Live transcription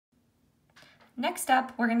Next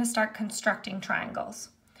up, we're going to start constructing triangles.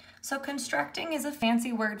 So constructing is a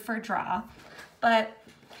fancy word for draw, but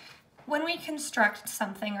when we construct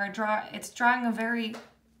something or draw, it's drawing a very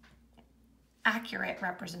accurate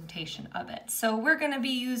representation of it. So we're going to be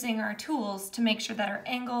using our tools to make sure that our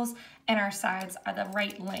angles and our sides are the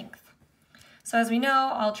right length. So as we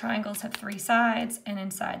know, all triangles have 3 sides, and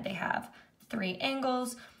inside they have 3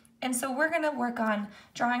 angles. And so we're going to work on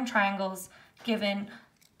drawing triangles given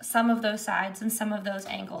some of those sides and some of those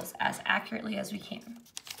angles as accurately as we can.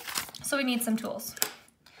 So we need some tools.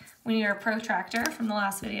 We need our protractor from the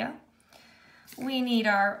last video. We need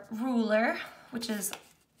our ruler, which is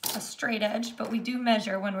a straight edge, but we do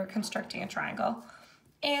measure when we're constructing a triangle.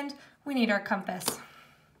 And we need our compass.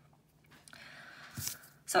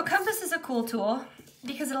 So a compass is a cool tool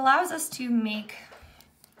because it allows us to make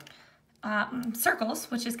circles,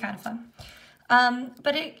 which is kind of fun.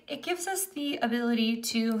 But it gives us the ability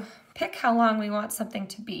to pick how long we want something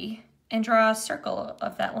to be and draw a circle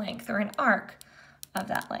of that length or an arc of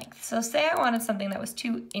that length. So say I wanted something that was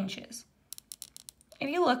 2 inches. If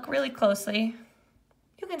you look really closely,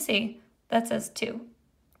 you can see that says 2.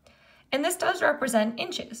 And this does represent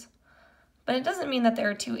inches, but it doesn't mean that there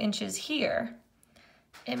are 2 inches here.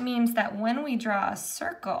 It means that when we draw a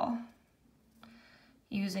circle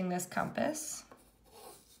using this compass,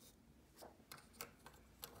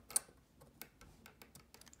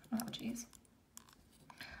 oh geez.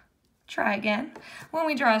 Try again. When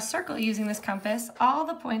we draw a circle using this compass, all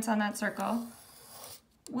the points on that circle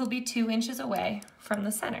will be 2 inches away from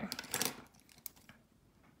the center.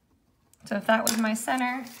 So if that was my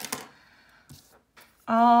center,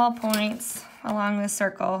 all points along this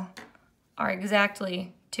circle are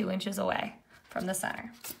exactly 2 inches away from the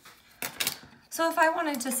center. So if I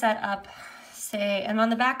wanted to set up, say, and on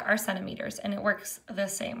the back are centimeters, and it works the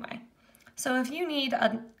same way. So if you need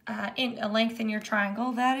a length in your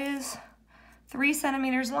triangle that is 3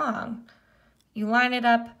 centimeters long, you line it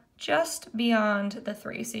up just beyond the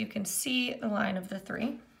 3, so you can see the line of the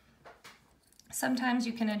 3. Sometimes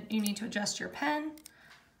you need to adjust your pen.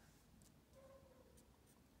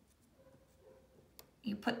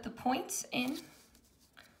 You put the points in.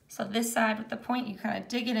 So this side with the point, you kind of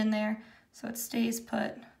dig it in there so it stays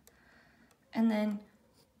put. And then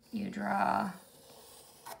you draw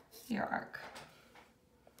your arc.